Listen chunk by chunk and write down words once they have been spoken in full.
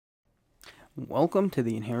Welcome to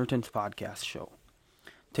the Inheritance Podcast Show.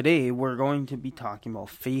 Today we're going to be talking about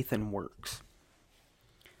faith and works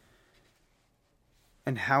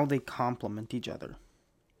and how they complement each other.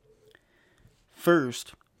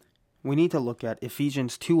 First, we need to look at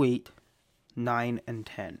Ephesians 2:8, 9, and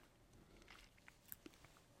 10.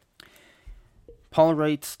 Paul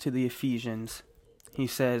writes to the Ephesians, he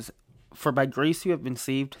says, "For by grace you have been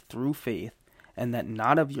saved through faith, and that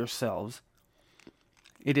not of yourselves.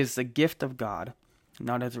 It is the gift of God,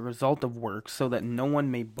 not as a result of works, so that no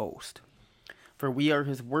one may boast. For we are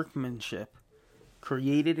his workmanship,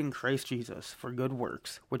 created in Christ Jesus for good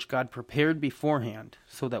works, which God prepared beforehand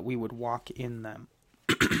so that we would walk in them."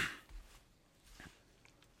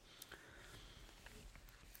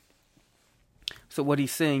 So what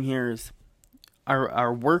he's saying here is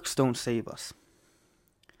our works don't save us.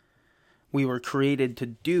 We were created to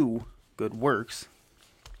do good works,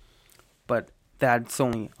 but that's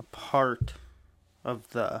only a part of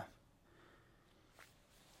the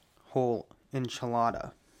whole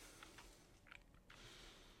enchilada.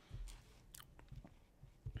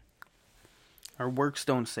 Our works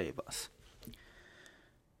don't save us.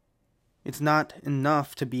 It's not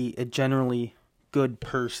enough to be a generally good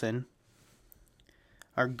person.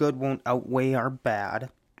 Our good won't outweigh our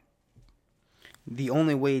bad. The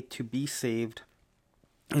only way to be saved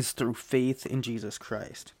is through faith in Jesus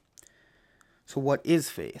Christ. So what is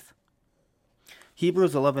faith?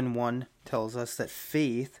 Hebrews 11:1 tells us that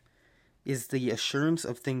faith is the assurance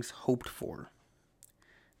of things hoped for,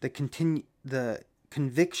 the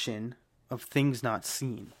conviction of things not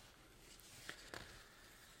seen.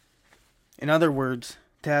 In other words,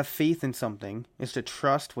 to have faith in something is to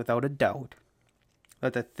trust without a doubt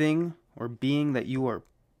that the thing or being that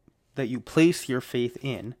you place your faith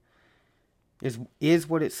in is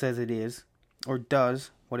what it says it is, or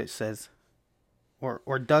does what it says,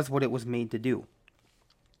 or does what it was made to do.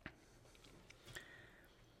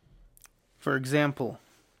 For example,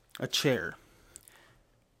 a chair.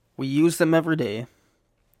 We use them every day.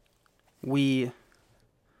 We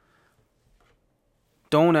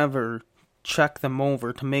don't ever check them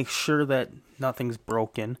over to make sure that nothing's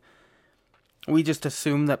broken. We just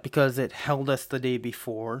assume that because it held us the day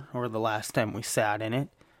before, or the last time we sat in it,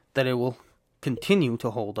 that it will continue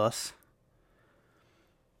to hold us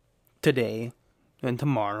today and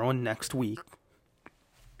tomorrow and next week.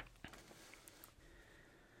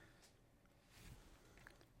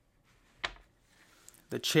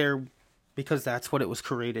 The chair, because that's what it was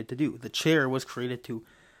created to do. The chair was created to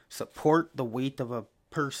support the weight of a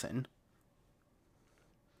person.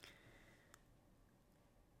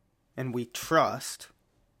 And we trust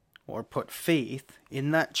or put faith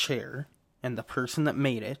in that chair and the person that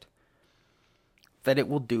made it, that it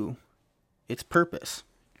will do its purpose.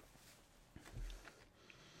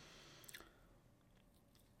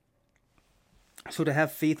 So to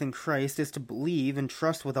have faith in Christ is to believe and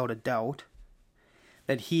trust without a doubt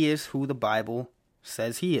that he is who the Bible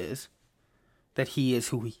says he is, that he is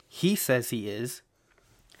who he says he is,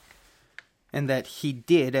 and that he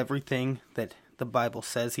did everything that the Bible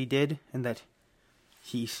says he did, and that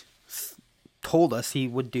he told us he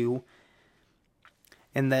would do,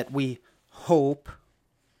 and that we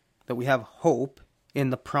have hope in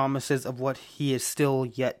the promises of what he is still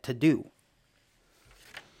yet to do.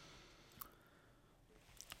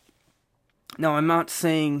 Now, I'm not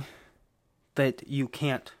saying that you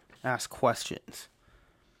can't ask questions.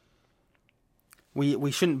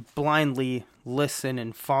 We shouldn't blindly listen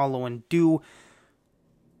and follow and do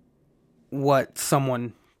what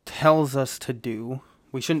someone tells us to do.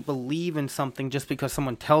 We shouldn't believe in something just because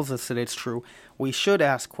someone tells us that it's true. We should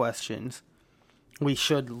ask questions. We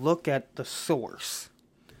should look at the source.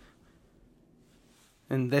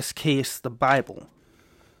 In this case, the Bible.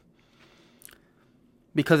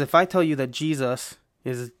 Because if I tell you that Jesus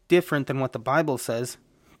is different than what the Bible says,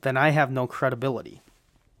 then I have no credibility.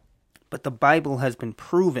 But the Bible has been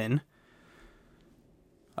proven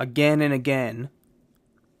again and again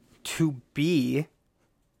to be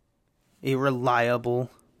a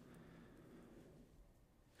reliable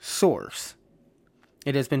source.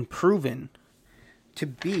 It has been proven to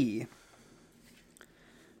be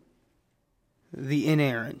the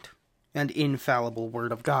inerrant and infallible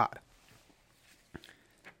Word of God.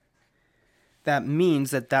 That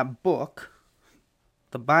means that book,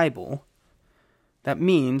 the Bible, that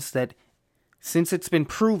means that since it's been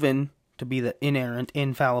proven to be the inerrant,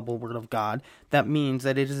 infallible Word of God, that means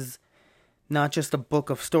that it is not just a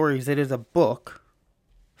book of stories, it is a book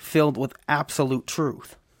filled with absolute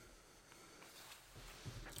truth.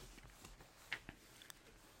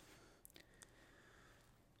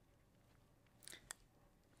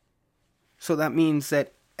 So that means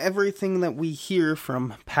that everything that we hear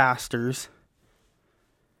from pastors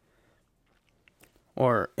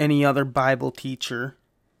or any other Bible teacher,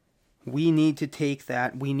 we need to take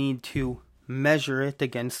that, we need to measure it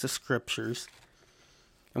against the scriptures,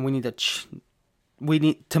 and we need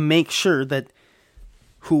to make sure that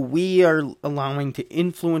who we are allowing to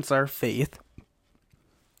influence our faith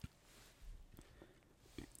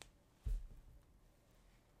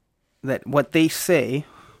that what they say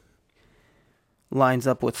lines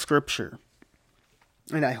up with scripture.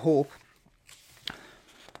 And I hope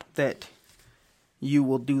that you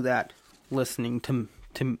will do that listening to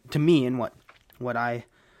me and what I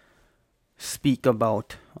speak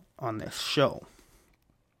about on this show.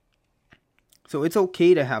 So it's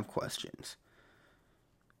okay to have questions.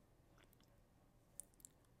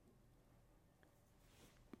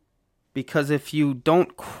 Because if you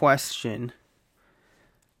don't question,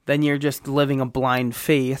 then you're just living a blind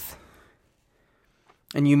faith,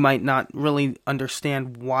 and you might not really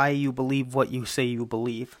understand why you believe what you say you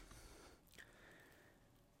believe.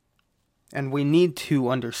 And we need to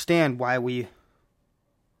understand why we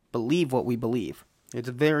believe what we believe. It's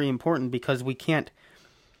very important because we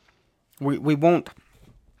won't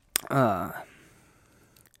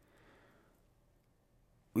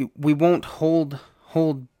hold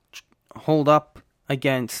up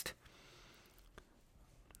against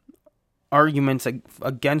arguments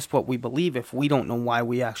against what we believe if we don't know why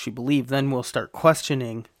we actually believe. Then we'll start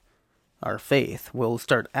questioning our faith. We'll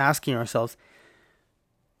start asking ourselves,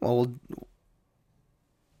 well,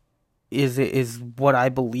 is what I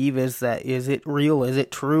believe, is it real? Is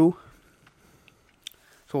it true?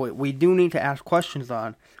 So we do need to ask questions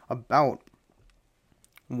about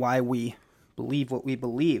why we believe what we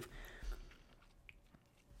believe.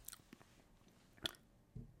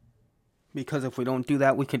 Because if we don't do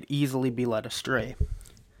that, we could easily be led astray.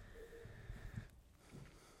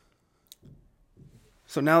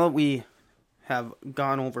 So now that we have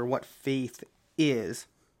gone over what faith is,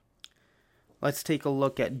 let's take a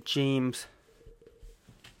look at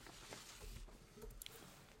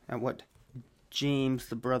what James,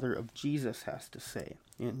 the brother of Jesus, has to say.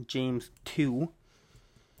 In James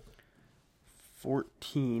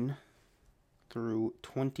 2:14 through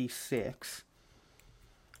 26.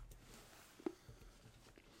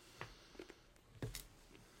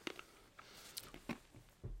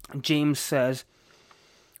 James says,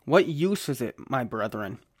 "What use is it, my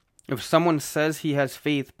brethren, if someone says he has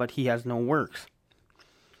faith but he has no works?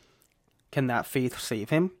 Can that faith save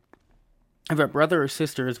him? If a brother or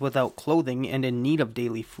sister is without clothing and in need of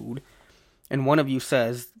daily food, and one of you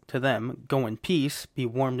says to them, 'Go in peace, be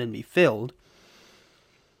warmed and be filled,'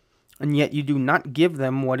 and yet you do not give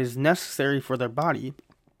them what is necessary for their body,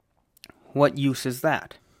 what use is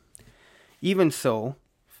that? Even so,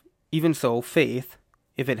 faith,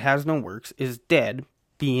 if it has no works, is dead,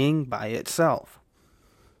 being by itself.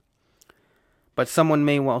 But someone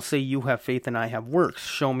may well say, 'You have faith and I have works.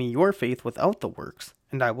 Show me your faith without the works,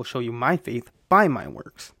 and I will show you my faith by my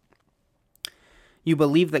works.' You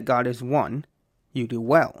believe that God is one. You do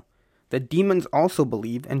well. The demons also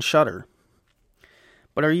believe and shudder.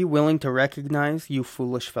 But are you willing to recognize, you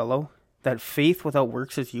foolish fellow, that faith without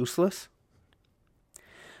works is useless?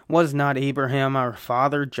 Was not Abraham our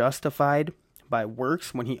father justified by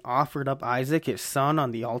works when he offered up Isaac his son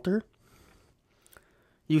on the altar?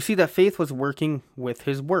 You see that faith was working with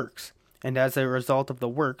his works, and as a result of the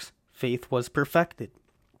works, faith was perfected.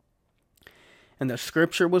 And the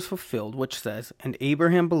scripture was fulfilled, which says, 'And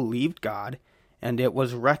Abraham believed God, and it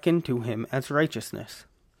was reckoned to him as righteousness.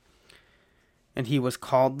 And he was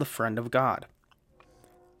called the friend of God.'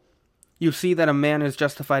 You see that a man is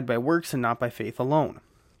justified by works and not by faith alone.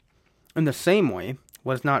 In the same way,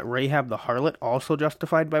 was not Rahab the harlot also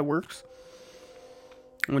justified by works,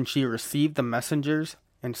 when she received the messengers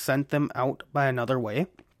and sent them out by another way?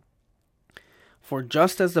 For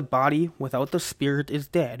just as the body without the spirit is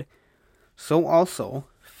dead, so also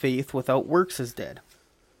faith without works is dead."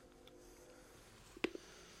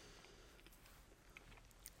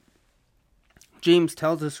 James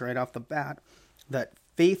tells us right off the bat that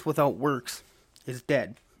faith without works is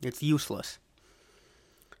dead. It's useless.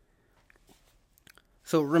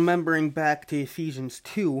 So remembering back to Ephesians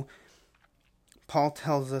 2, Paul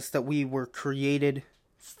tells us that we were created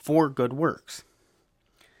for good works.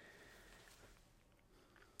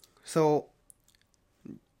 So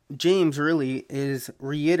James really is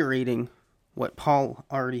reiterating what Paul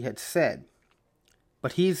already had said,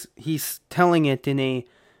 but he's telling it in a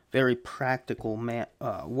very practical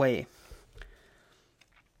way.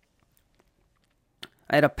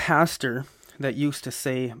 I had a pastor that used to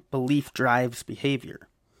say, "Belief drives behavior."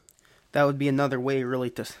 That would be another way really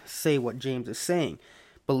to say what James is saying.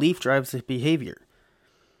 Belief drives the behavior.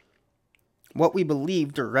 What we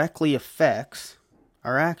believe directly affects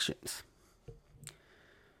our actions.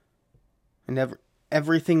 And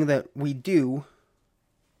everything that we do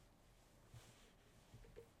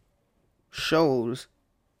shows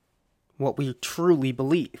what we truly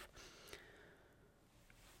believe.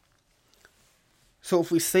 So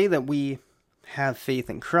if we say that we have faith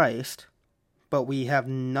in Christ, but we have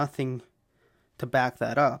nothing to back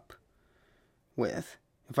that up with,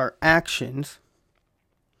 if our actions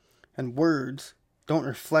and words don't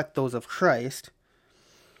reflect those of Christ,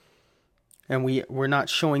 and we're not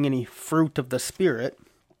showing any fruit of the Spirit,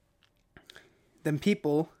 then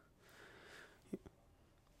people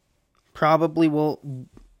probably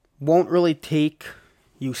won't really take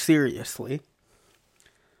you seriously.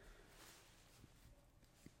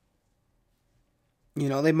 You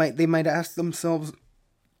know, they might ask themselves,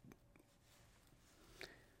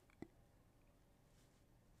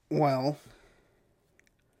 well,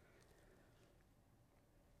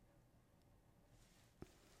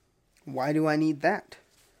 why do I need that?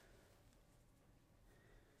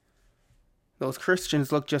 Those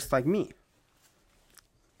Christians look just like me.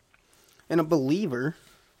 And a believer,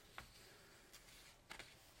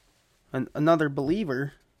 another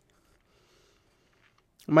believer,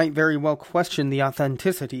 might very well question the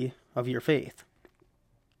authenticity of your faith.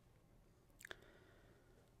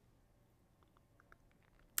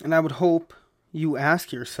 And I would hope you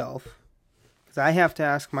ask yourself, because I have to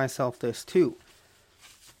ask myself this too,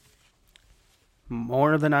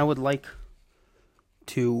 more than I would like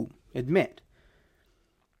to admit.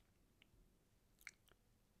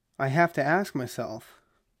 I have to ask myself,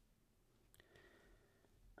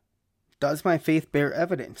 does my faith bear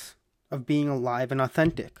evidence of being alive and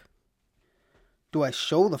authentic? Do I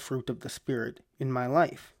show the fruit of the Spirit in my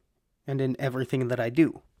life and in everything that I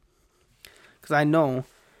do? Because I know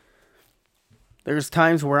there's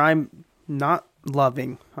times where I'm not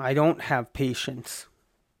loving. I don't have patience.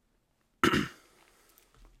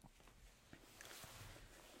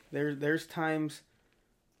 There's times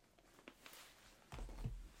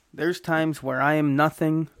where I am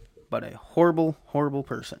nothing but a horrible, horrible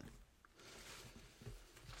person.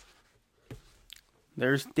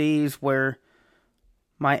 There's days where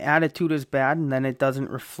my attitude is bad and then it doesn't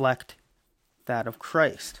reflect that of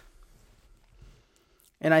Christ.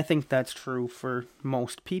 And I think that's true for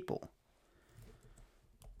most people.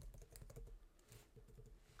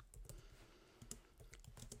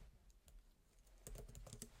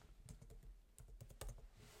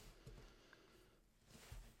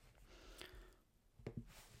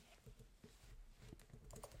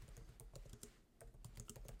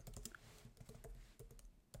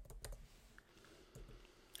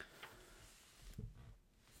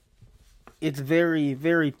 It's very,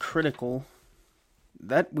 very critical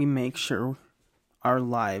that we make sure our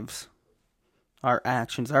lives, our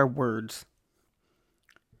actions, our words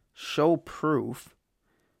show proof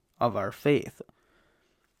of our faith.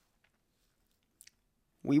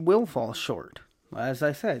 We will fall short. As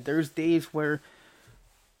I said, there's days where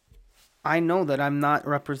I know that I'm not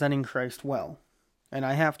representing Christ well, and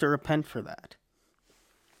I have to repent for that.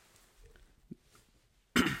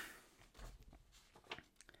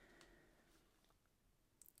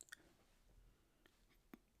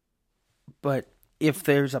 But if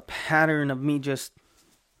there's a pattern of me just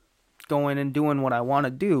going and doing what I want to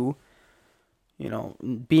do, you know,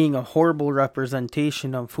 being a horrible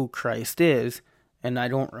representation of who Christ is, and I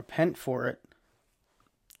don't repent for it,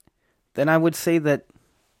 then I would say that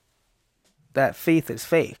faith is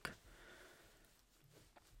fake.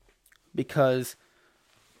 Because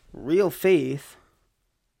real faith,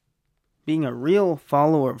 being a real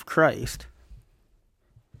follower of Christ,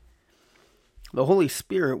 the Holy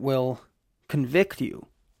Spirit will convict you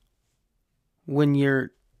when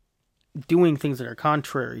you're doing things that are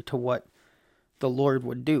contrary to what the Lord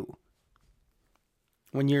would do.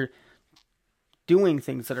 When you're doing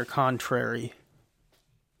things that are contrary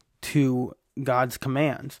to God's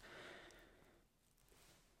commands.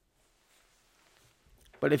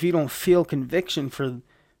 But if you don't feel conviction for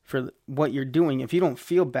what you're doing, if you don't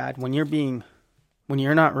feel bad when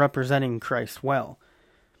you're not representing Christ well,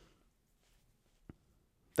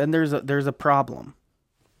 then there's a problem.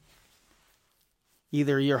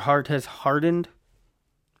 Either your heart has hardened,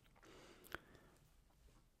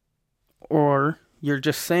 or you're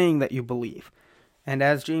just saying that you believe. And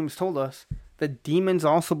as James told us, the demons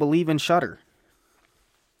also believe and shudder.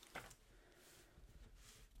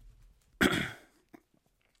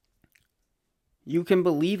 You can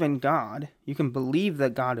believe in God. You can believe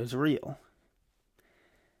that God is real.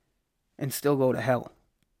 and still go to hell.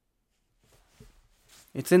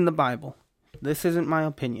 It's in the Bible. This isn't my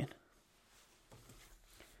opinion.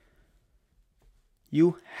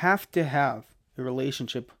 You have to have a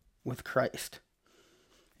relationship with Christ.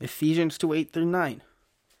 Ephesians 2:8-9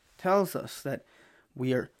 tells us that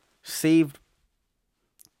we are saved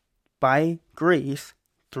by grace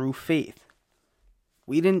through faith.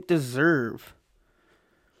 We don't deserve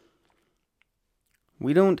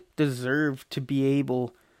to be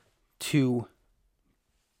able to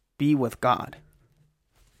be with God.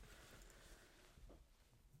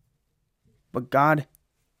 But God,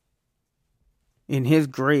 in His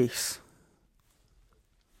grace,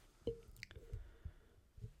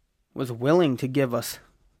 was willing to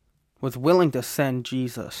send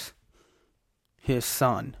Jesus, His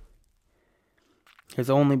Son, His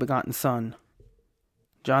only begotten Son.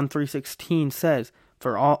 John 3:16 says,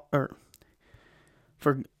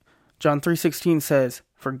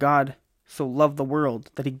 For God so loved the world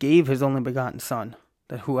that He gave His only begotten Son,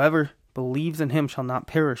 that whoever believes in Him shall not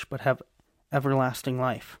perish but have everlasting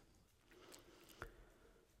life.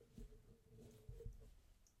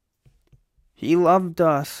 He loved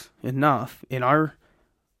us enough in our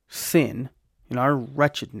sin, in our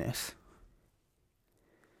wretchedness,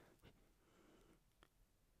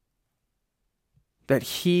 that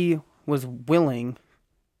He was willing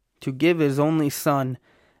to give His only Son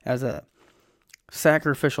as a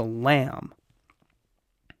sacrificial lamb.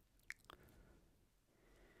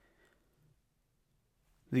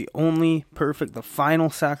 The only perfect, the final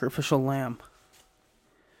sacrificial lamb,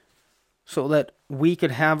 so that we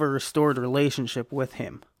could have a restored relationship with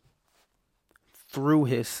Him through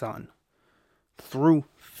His Son, through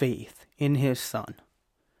faith in His Son.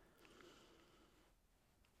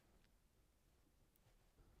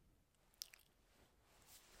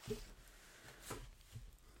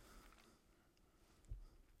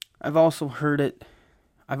 I've also heard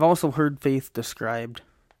faith described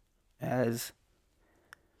as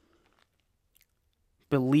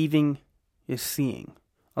believing is seeing.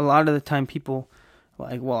 A lot of the time people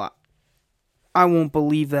I won't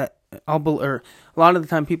believe that. A lot of the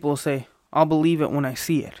time people will say, I'll believe it when I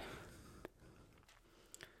see it.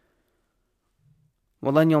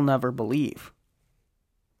 Well, then you'll never believe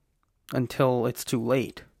until it's too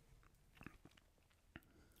late.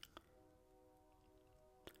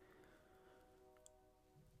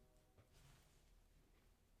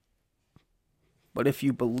 But if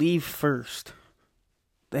you believe first,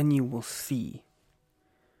 then you will see.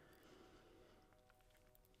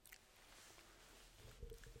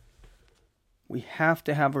 We have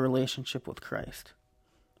to have a relationship with Christ.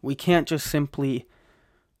 We can't just simply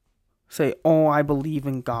say, oh, I believe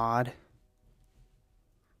in God,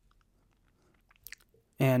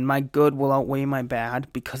 and my good will outweigh my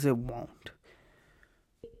bad, because it won't.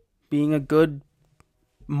 Being a good,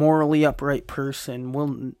 morally upright person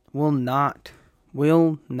will not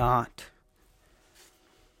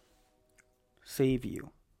save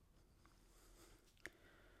you.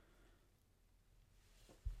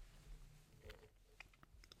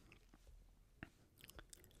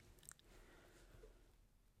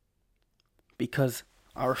 Because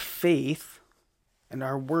our faith and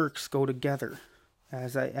our works go together.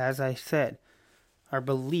 As I said, our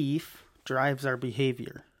belief drives our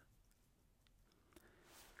behavior.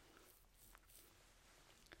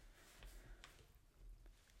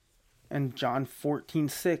 And John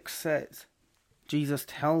 14:6 says, Jesus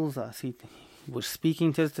tells us, he was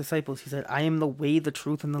speaking to His disciples, He said, I am the way, the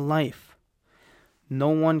truth, and the life. No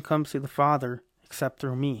one comes to the Father except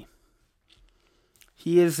through me.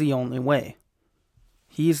 He is the only way.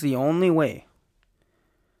 He's the only way.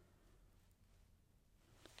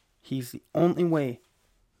 He's the only way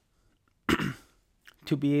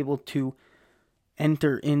to be able to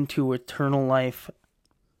enter into eternal life.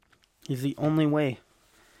 He's the only way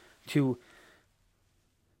to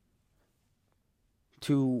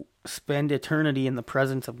spend eternity in the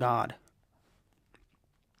presence of God.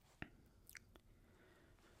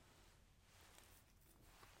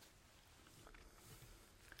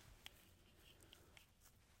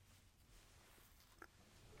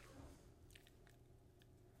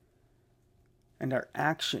 And our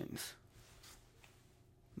actions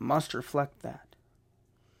must reflect that.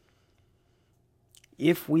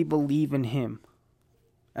 If we believe in Him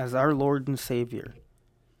as our Lord and Savior,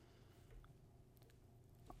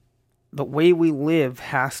 the way we live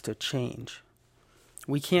has to change.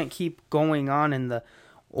 We can't keep going on in our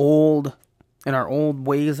old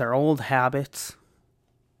ways, our old habits.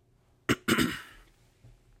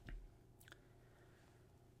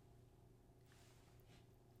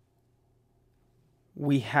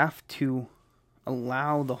 We have to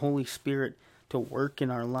allow the Holy Spirit to work in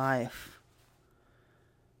our life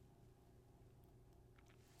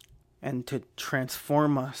and to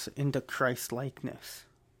transform us into Christ-likeness.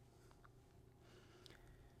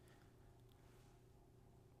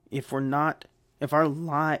 If our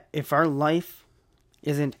life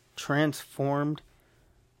isn't transformed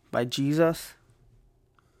by Jesus,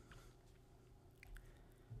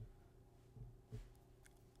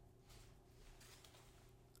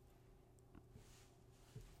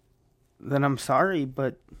 then I'm sorry,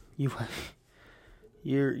 but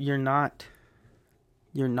you're not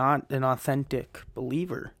an authentic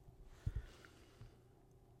believer.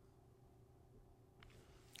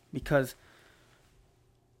 Because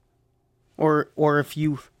or if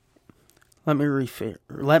you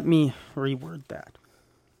let me reword that.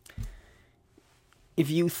 If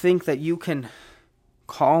you think that you can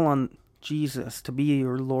call on Jesus to be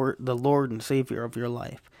your Lord, the Lord and Savior of your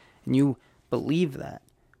life, and you believe that,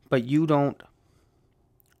 but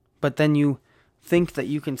then you think that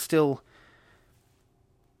you can still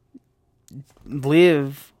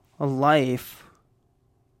live a life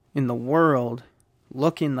in the world,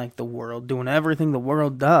 looking like the world, doing everything the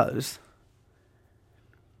world does,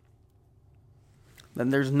 then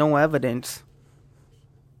there's no evidence.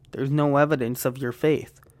 There's no evidence of your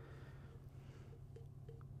faith.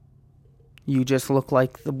 You just look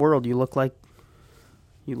like the world. You look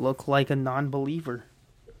like a non-believer.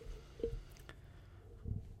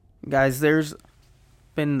 Guys, there's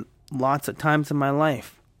been lots of times in my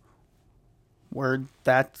life where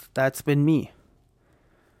that's been me.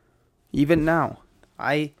 Even now,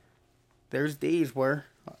 there's days where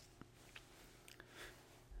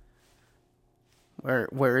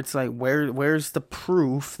it's like, where's the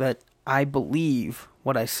proof that I believe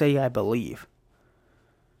what I say I believe?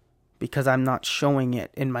 Because I'm not showing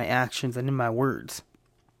it in my actions and in my words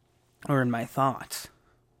or in my thoughts.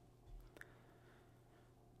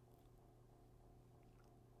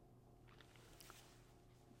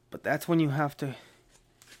 But that's when you have to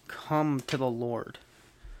come to the Lord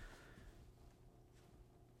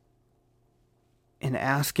and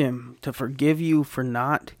ask Him to forgive you for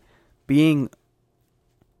not being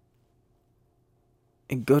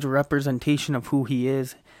a good representation of who He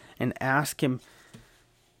is, and ask Him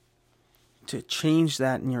to change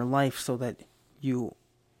that in your life so that you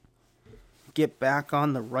get back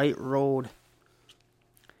on the right road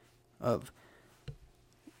of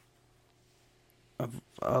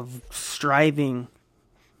striving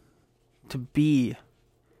to be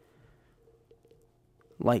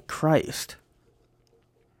like Christ.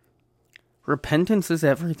 Repentance is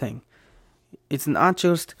everything. It's not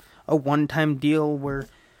just a one-time deal where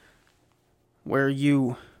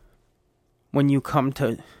you when you come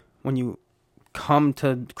to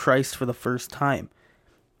Christ for the first time.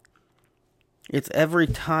 It's every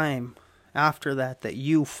time after that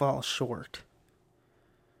you fall short.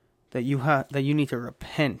 That you need to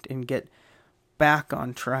repent and get back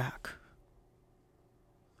on track.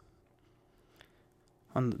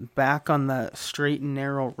 Back on the straight and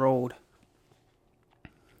narrow road.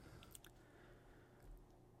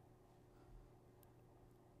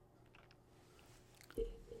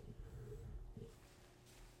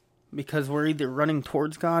 Because we're either running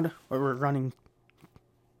towards God or we're running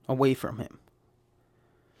away from Him.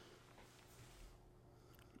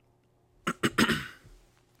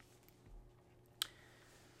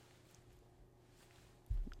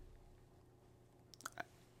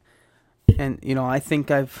 And, I think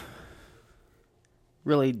I've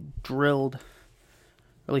really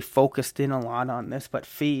focused in a lot on this, but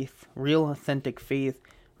faith, real authentic faith,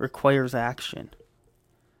 requires action.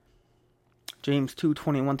 James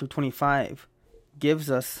 2:21-25 gives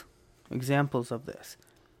us examples of this.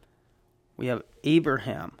 We have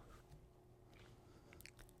Abraham,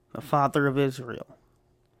 the father of Israel.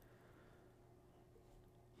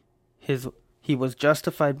 He was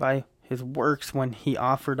justified by his works when he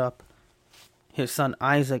offered up his son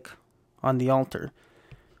Isaac on the altar.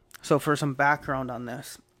 So for some background on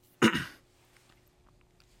this,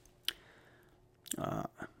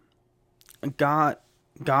 God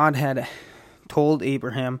had told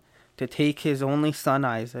Abraham to take his only son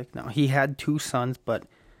Isaac. Now, he had two sons, but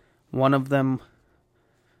one of them,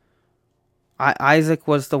 Isaac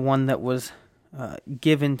was the one that was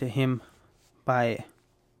given to him by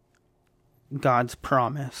God's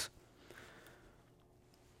promise.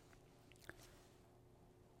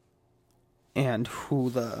 And who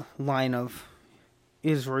the line of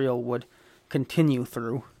Israel would continue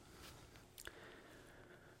through.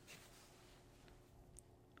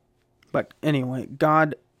 But anyway,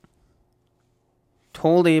 God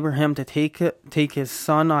told Abraham to take his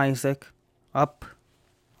son Isaac up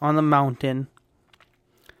on the mountain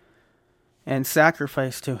and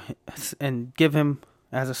and give him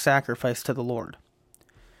as a sacrifice to the Lord.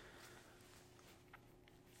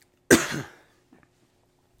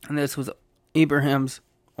 And this was Abraham's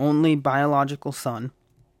only biological son.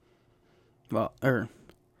 No,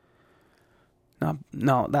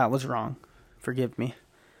 that was wrong. Forgive me.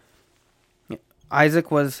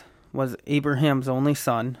 Isaac was Abraham's only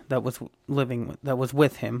son that was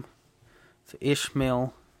with him. So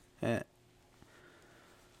Ishmael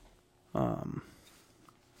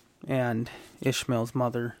and Ishmael's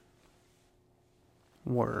mother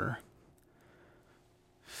were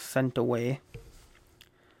sent away.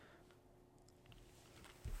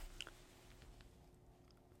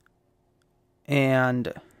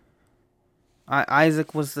 And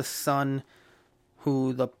Isaac was the son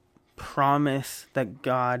who the promise that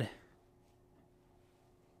God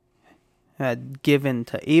had given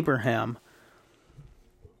to Abraham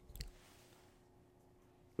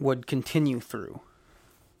would continue through.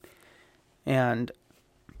 And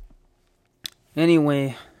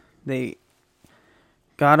anyway, they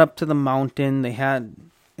got up to the mountain.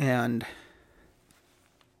 And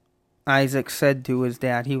Isaac said to his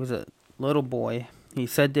dad, he was a little boy, he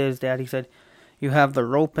said to his dad, he said, "You have the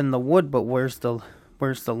rope and the wood, but where's the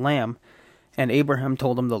lamb?" And Abraham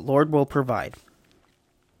told him, "The Lord will provide."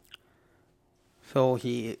 So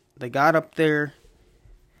they got up there,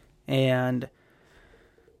 and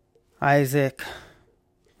Abraham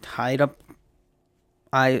tied up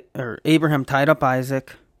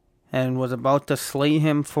Isaac and was about to slay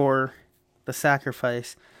him for the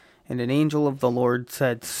sacrifice, and an angel of the Lord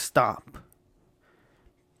said, "Stop.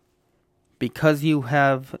 Because you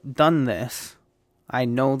have done this, I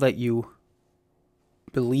know that you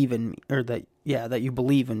believe in me," or that you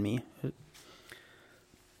believe in me.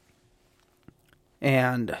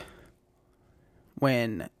 And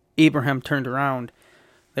when Abraham turned around,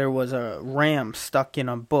 there was a ram stuck in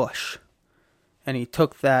a bush. And he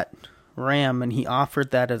took that ram and he offered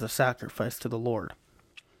that as a sacrifice to the Lord.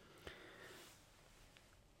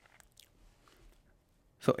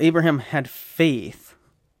 So Abraham had faith.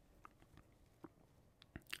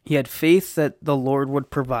 He had faith that the Lord would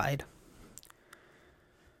provide.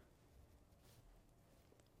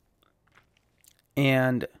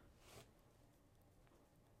 And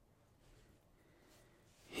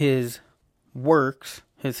his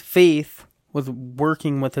faith was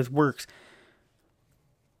working with his works.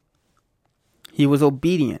 He was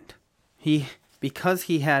obedient. Because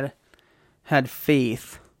he had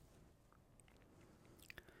faith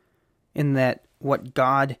in that what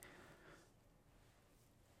God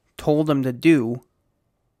told him to do,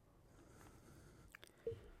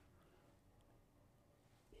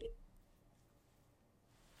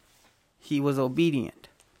 he was obedient.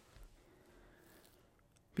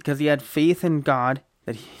 Because he had faith in God,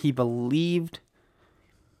 that he believed,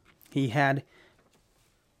 he had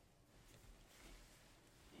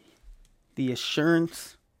the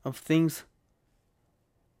assurance of things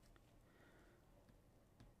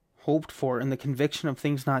hoped for and the conviction of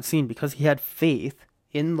things not seen. Because he had faith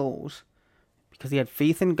in those, because he had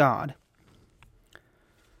faith in God,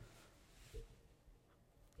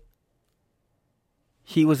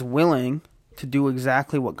 he was willing to do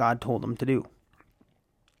exactly what God told him to do.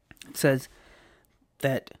 It says,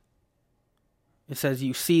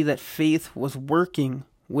 you see that faith was working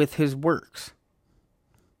with his works.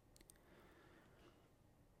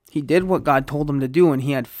 He did what God told him to do, and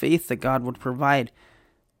he had faith that God would provide.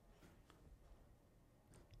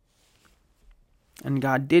 And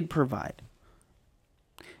God did provide.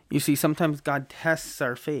 You see, sometimes God tests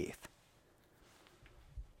our faith.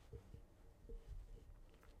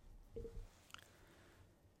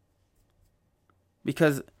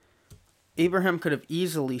 Because Abraham could have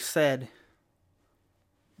easily said,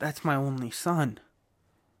 "That's my only son.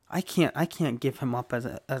 I can't give him up as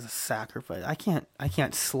a sacrifice. I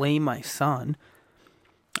can't slay my son.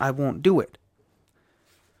 I won't do it."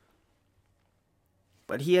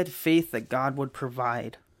 But he had faith that God would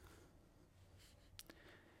provide.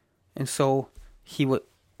 And so he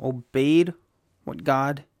obeyed what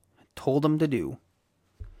God told him to do.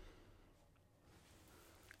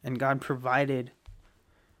 And God provided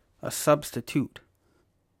a substitute.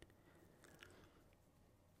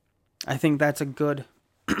 I think that's a good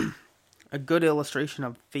illustration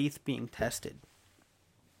of faith being tested.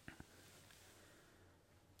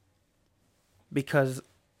 Because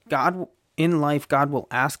in life, God will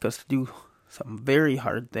ask us to do some very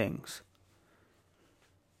hard things.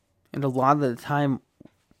 And a lot of the time,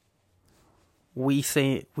 we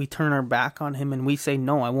turn our back on him and we say,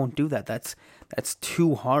 "No, I won't do that. That's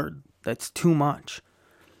too hard. That's too much.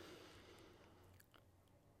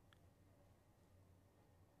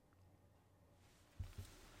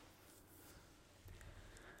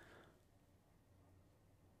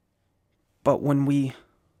 But when we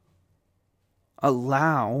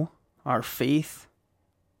allow our faith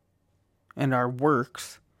and our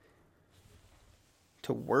works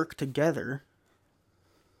to work together,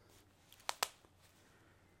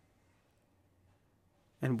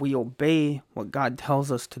 and we obey what God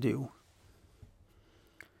tells us to do,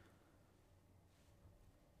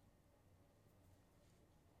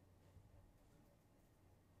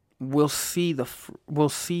 we'll see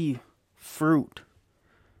fruit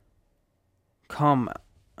come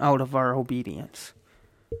out of our obedience.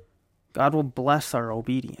 God will bless our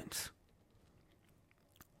obedience.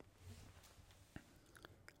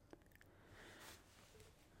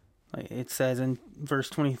 It says in verse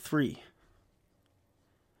 23,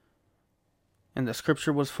 and the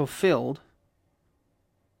scripture was fulfilled,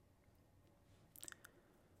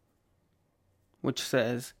 which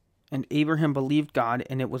says, and Abraham believed God,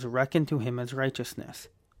 and it was reckoned to him as righteousness.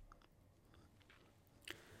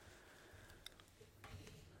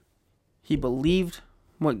 He believed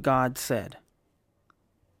what God said.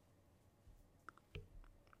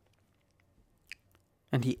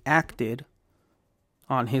 And he acted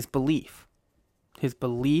on his belief. His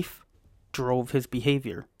belief drove his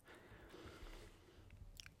behavior.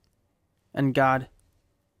 And God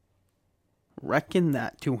reckoned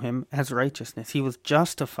that to him as righteousness. He was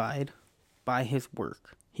justified by his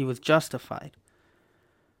work. He was justified.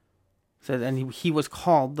 It says, and he was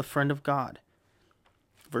called the friend of God.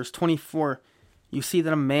 Verse 24, you see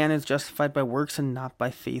that a man is justified by works and not by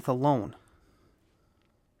faith alone.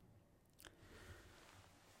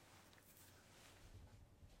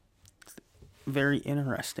 It's very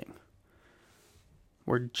interesting.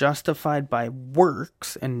 We're justified by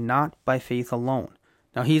works and not by faith alone.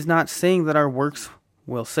 Now, he's not saying that our works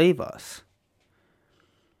will save us.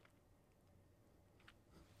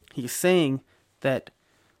 He's saying that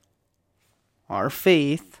our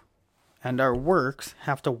faith and our works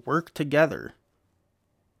have to work together.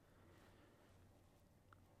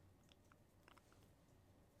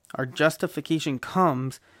 Our justification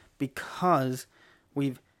comes because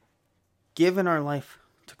we've given our life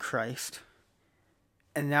to Christ,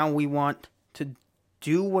 and now we want to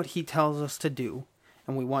do what he tells us to do,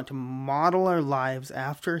 and we want to model our lives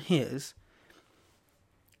after his,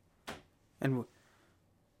 and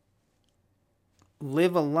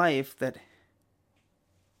live a life that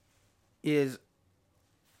is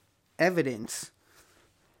evidence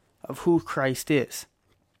of who Christ is.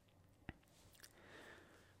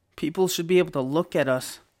 People should be able to look at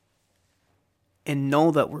us and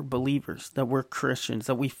know that we're believers, that we're Christians,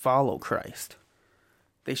 that we follow Christ.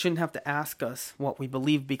 They shouldn't have to ask us what we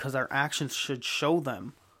believe, because our actions should show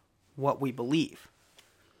them what we believe.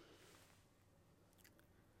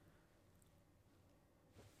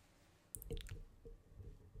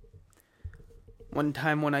 One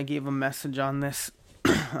time when I gave a message on this,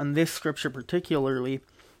 on this scripture particularly,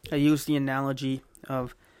 I used the analogy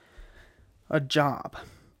of a job.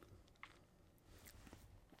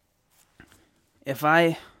 If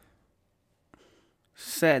I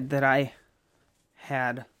said that I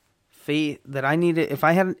had faith, that I needed, if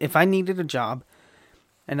I needed a job,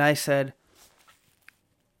 and I said,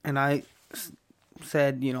 you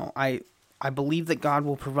know, I believe that God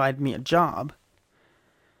will provide me a job,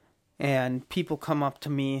 and people come up to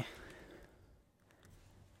me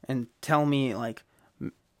and tell me, like,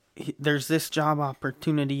 there's this job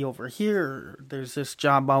opportunity over here, there's this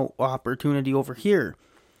job opportunity over here.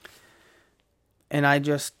 And I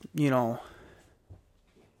just, you know,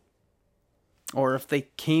 or if they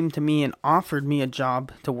came to me and offered me a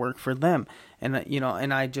job to work for them, and, you know,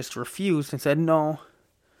 and I just refused and said, no,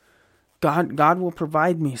 God will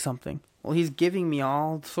provide me something. Well, he's giving me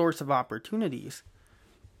all sorts of opportunities,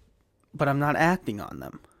 but I'm not acting on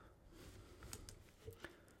them.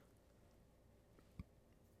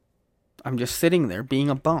 I'm just sitting there being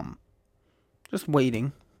a bum, just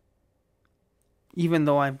waiting, even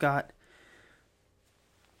though I've got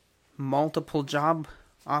multiple job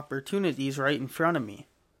opportunities right in front of me.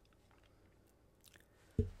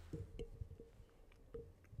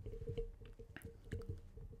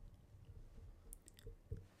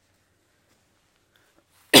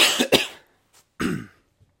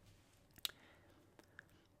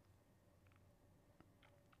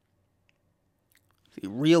 See,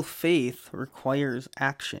 real faith requires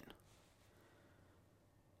action.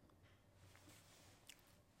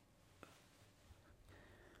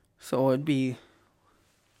 So it'd be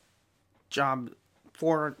job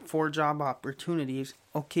four job opportunities.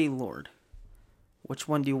 Okay, Lord, which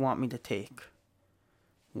one do you want me to take?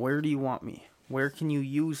 Where do you want me? Where can you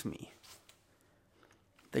use me?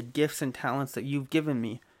 The gifts and talents that you've given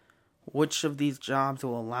me, which of these jobs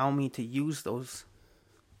will allow me to use those?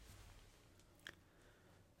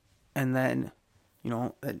 And then,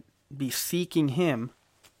 be seeking Him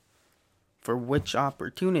for which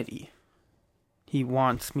opportunity He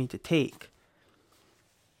wants me to take.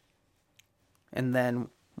 And then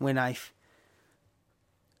when I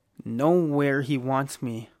know where He wants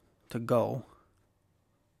me to go,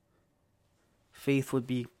 faith would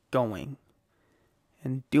be going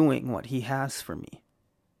and doing what He has for me.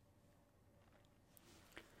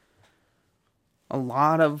 A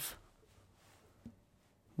lot of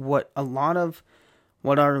what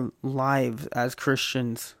our lives as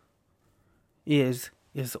Christians is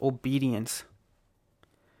obedience.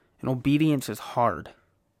 And obedience is hard.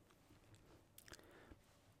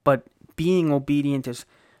 But being obedient is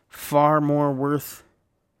far more worth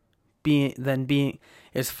it than being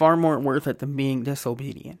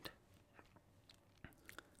disobedient.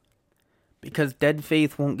 Because dead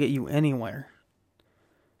faith won't get you anywhere.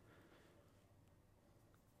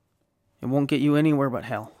 It won't get you anywhere but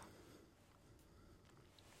hell.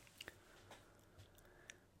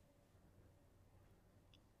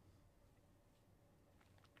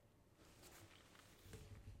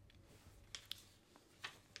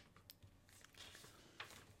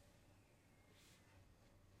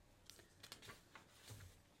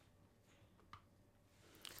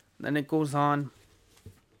 Then it goes on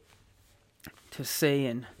to say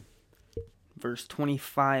in verse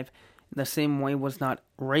 25, in the same way was not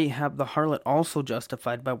Rahab the harlot also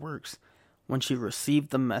justified by works when she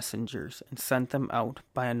received the messengers and sent them out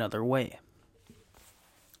by another way?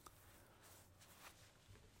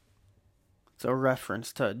 It's a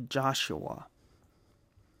reference to Joshua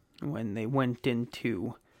when they went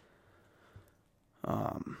into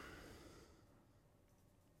I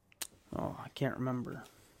can't remember.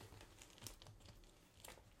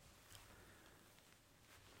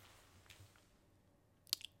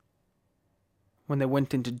 When they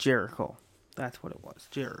went into Jericho. That's what it was,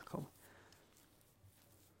 Jericho.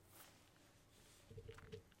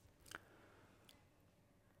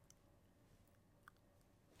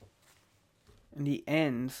 And he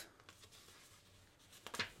ends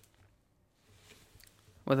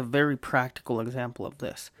with a very practical example of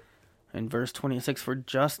this. In verse 26, for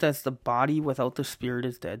just as the body without the spirit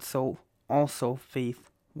is dead, so also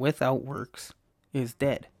faith without works is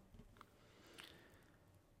dead.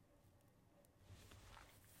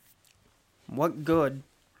 What good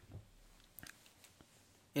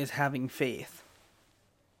is having faith?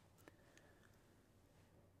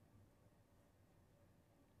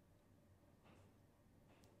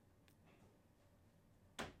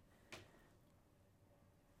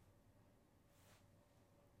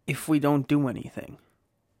 If we don't do anything.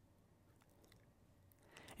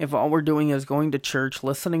 If all we're doing is going to church,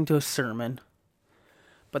 listening to a sermon,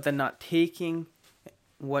 but then not taking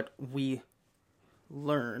what we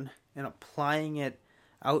learn and applying it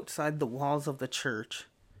outside the walls of the church.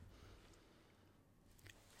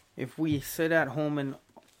 If we sit at home and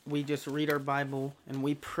we just read our Bible and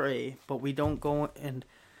we pray, but we don't go and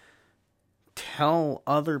tell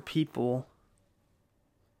other people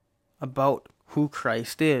about who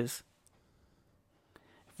Christ is,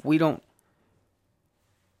 if we don't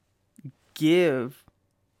give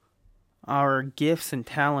our gifts and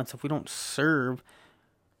talents, if we don't serve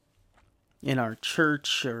in our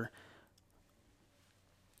church or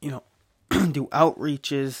do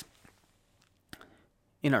outreaches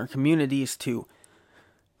in our communities to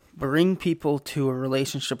bring people to a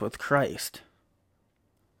relationship with Christ,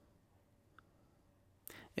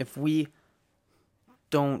 if we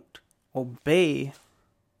don't obey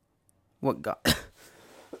what God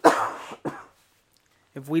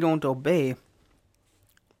if we don't obey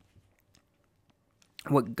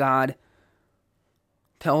what God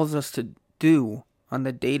tells us to do on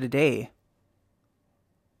the day-to-day,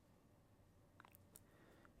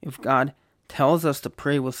 if God tells us to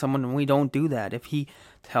pray with someone and we don't do that, if He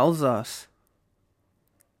tells us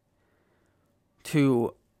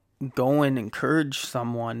to go and encourage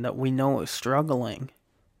someone that we know is struggling,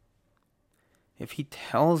 if He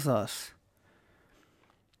tells us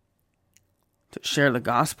to share the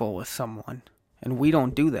gospel with someone and we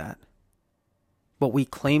don't do that, but we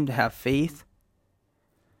claim to have faith,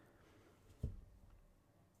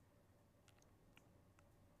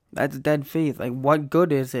 that's dead faith. Like, what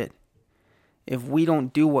good is it if we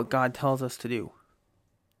don't do what God tells us to do?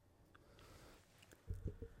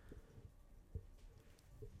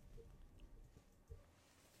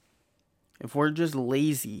 if we're just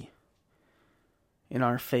lazy in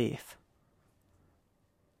our faith,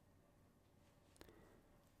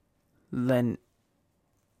 then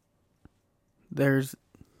there's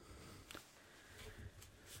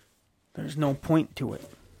no point to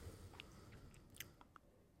it.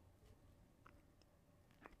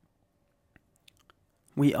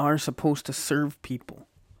 We are supposed to serve people.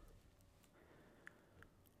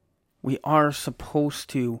 We are supposed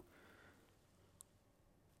to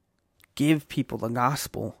give people the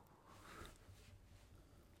gospel.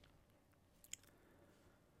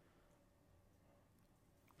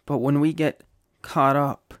 But when we get caught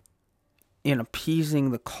up in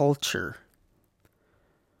appeasing the culture,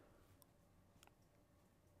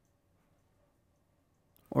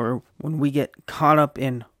 or when we get caught up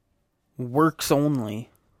in works only,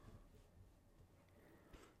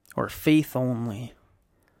 or faith only,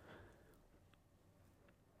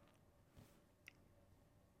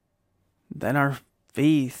 then our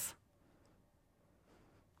faith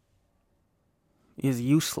is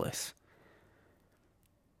useless.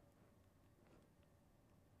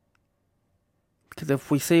 Because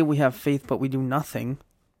if we say we have faith but we do nothing,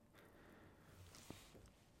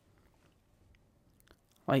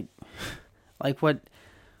 like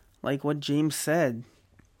what James said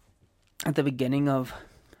at the beginning of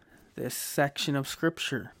this section of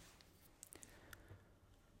scripture.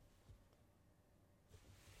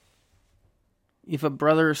 If a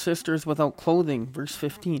brother or sister is without clothing, verse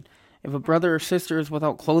 15, if a brother or sister is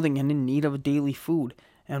without clothing and in need of daily food,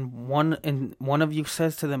 and one of you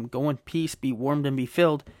says to them, "Go in peace, be warmed and be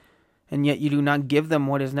filled," and yet you do not give them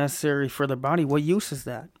what is necessary for their body, what use is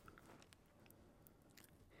that?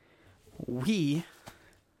 We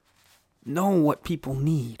know what people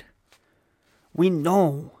need. We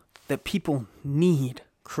know that people need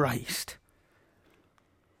Christ.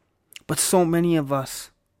 But so many of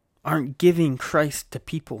us aren't giving Christ to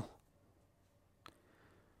people.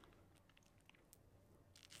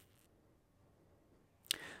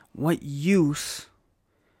 What use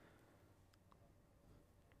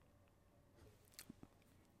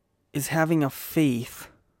is having a faith,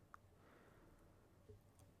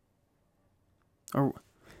 or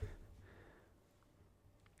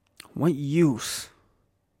what use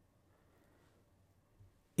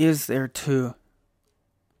is there to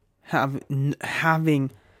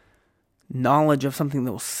having knowledge of something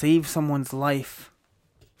that will save someone's life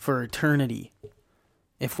for eternity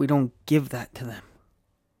if we don't give that to them?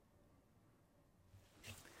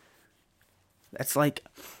 That's like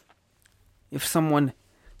if someone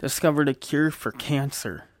discovered a cure for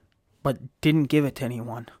cancer but didn't give it to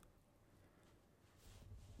anyone.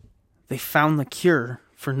 They found the cure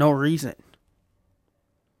for no reason,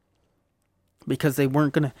 because they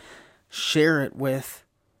weren't going to share it with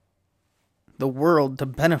the world to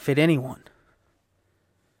benefit anyone.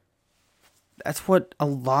 That's what a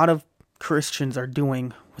lot of Christians are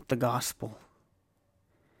doing with the gospel.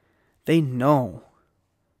 They know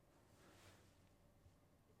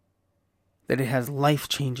that it has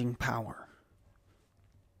life-changing power,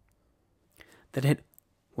 that it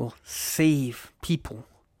will save people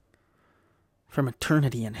from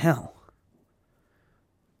eternity in hell.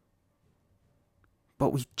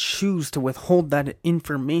 But we choose to withhold that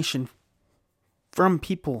information from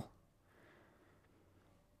people.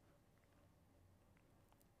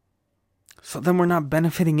 So then we're not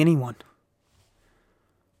benefiting anyone.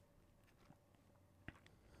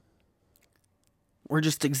 We're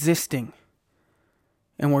just existing.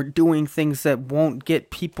 And we're doing things that won't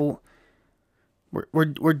get people.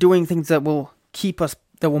 We're doing things that will keep us,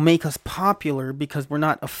 that will make us popular, because we're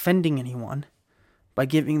not offending anyone by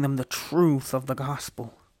giving them the truth of the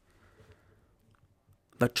gospel.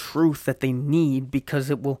 The truth that they need,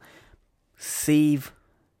 because it will save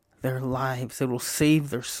their lives. It will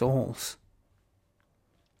save their souls.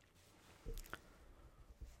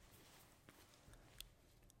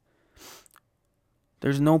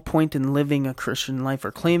 There's no point in living a Christian life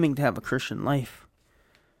or claiming to have a Christian life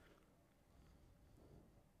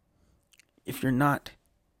if you're not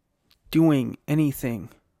doing anything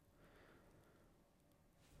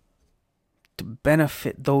to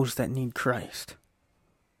benefit those that need Christ.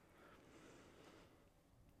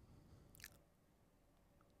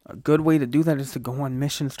 A good way to do that is to go on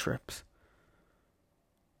missions trips.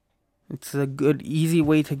 It's a good, easy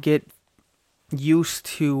way to get used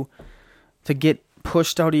to get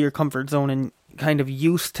pushed out of your comfort zone and kind of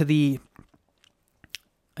used to the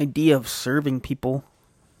idea of serving people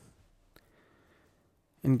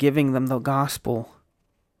and giving them the gospel,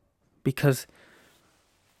 because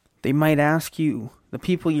they might ask you, the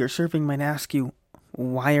people you're serving might ask you,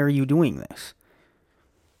 why are you doing this?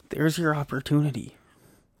 there's your opportunity.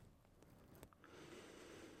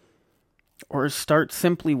 Or start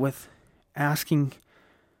simply with asking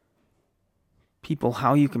people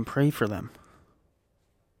how you can pray for them.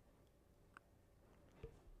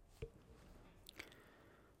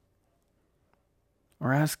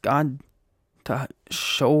 Or ask God to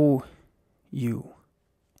show you,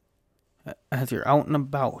 as you're out and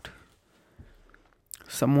about,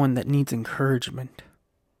 someone that needs encouragement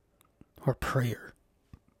or prayer.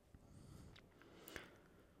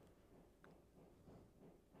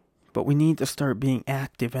 But we need to start being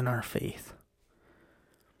active in our faith,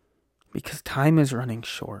 because time is running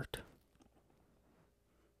short.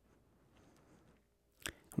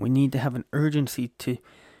 We need to have an urgency to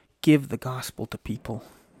give the gospel to people.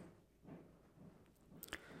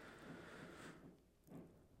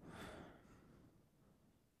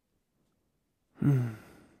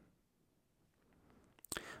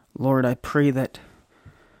 Lord, I pray that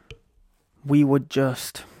we would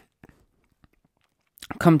just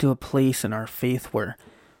come to a place in our faith where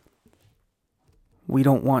we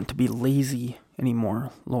don't want to be lazy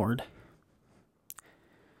anymore, Lord.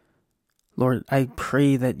 Lord, I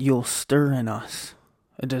pray that you'll stir in us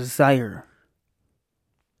a desire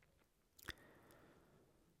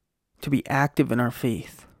to be active in our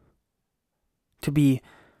faith, to be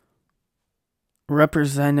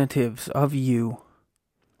representatives of you,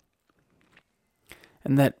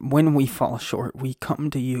 and that when we fall short, we come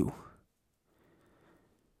to you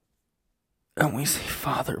and we say,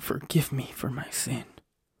 Father, forgive me for my sin.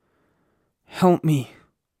 Help me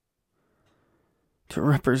to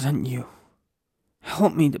represent you.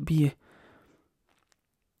 Help me to be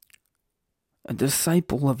a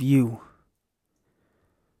disciple of you.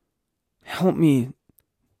 Help me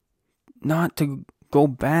not to go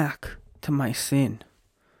back to my sin,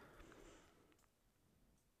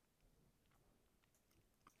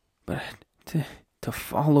 but to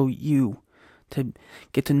follow you, to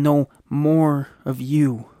get to know more of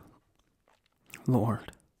you,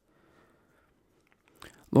 Lord.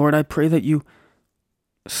 Lord, I pray that you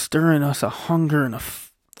stir in us a hunger and a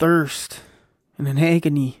thirst and an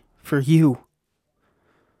agony for you,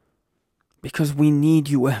 because we need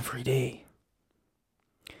you every day.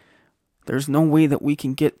 There's no way that we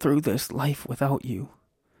can get through this life without you.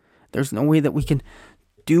 There's no way that we can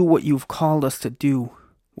do what you've called us to do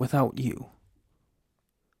without you.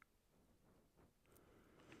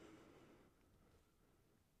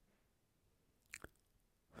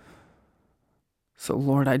 So,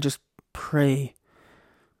 Lord, I just pray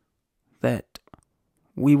that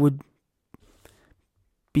we would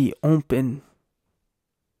be open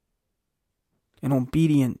and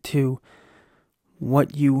obedient to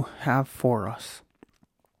what you have for us.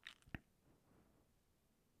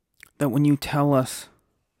 That when you tell us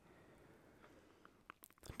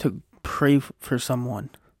to pray for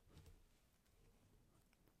someone,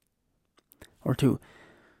 or to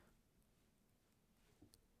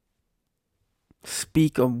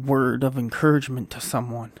speak a word of encouragement to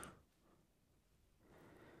someone,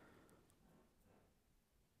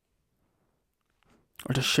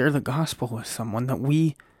 or to share the gospel with someone, that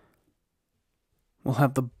we will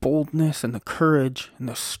have the boldness and the courage and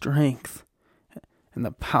the strength and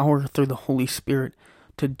the power through the Holy Spirit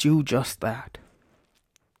to do just that.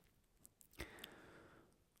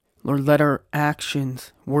 Lord, let our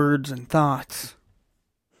actions, words, and thoughts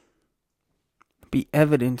be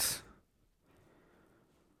evidence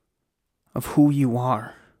of who you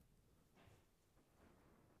are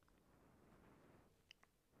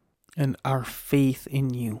and our faith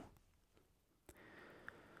in you.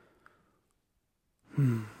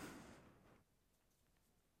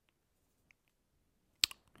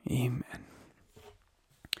 Amen.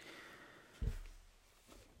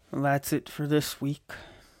 Well, that's it for this week.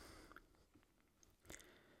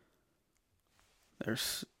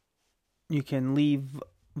 You can leave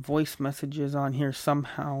voice messages on here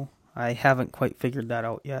somehow. I haven't quite figured that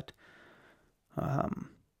out yet.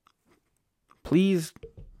 Please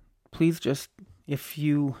just, if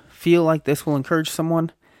you feel like this will encourage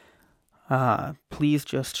someone, please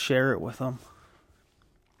just share it with them.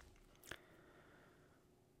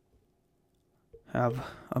 Have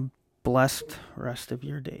a blessed rest of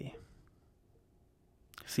your day.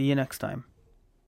 See you next time.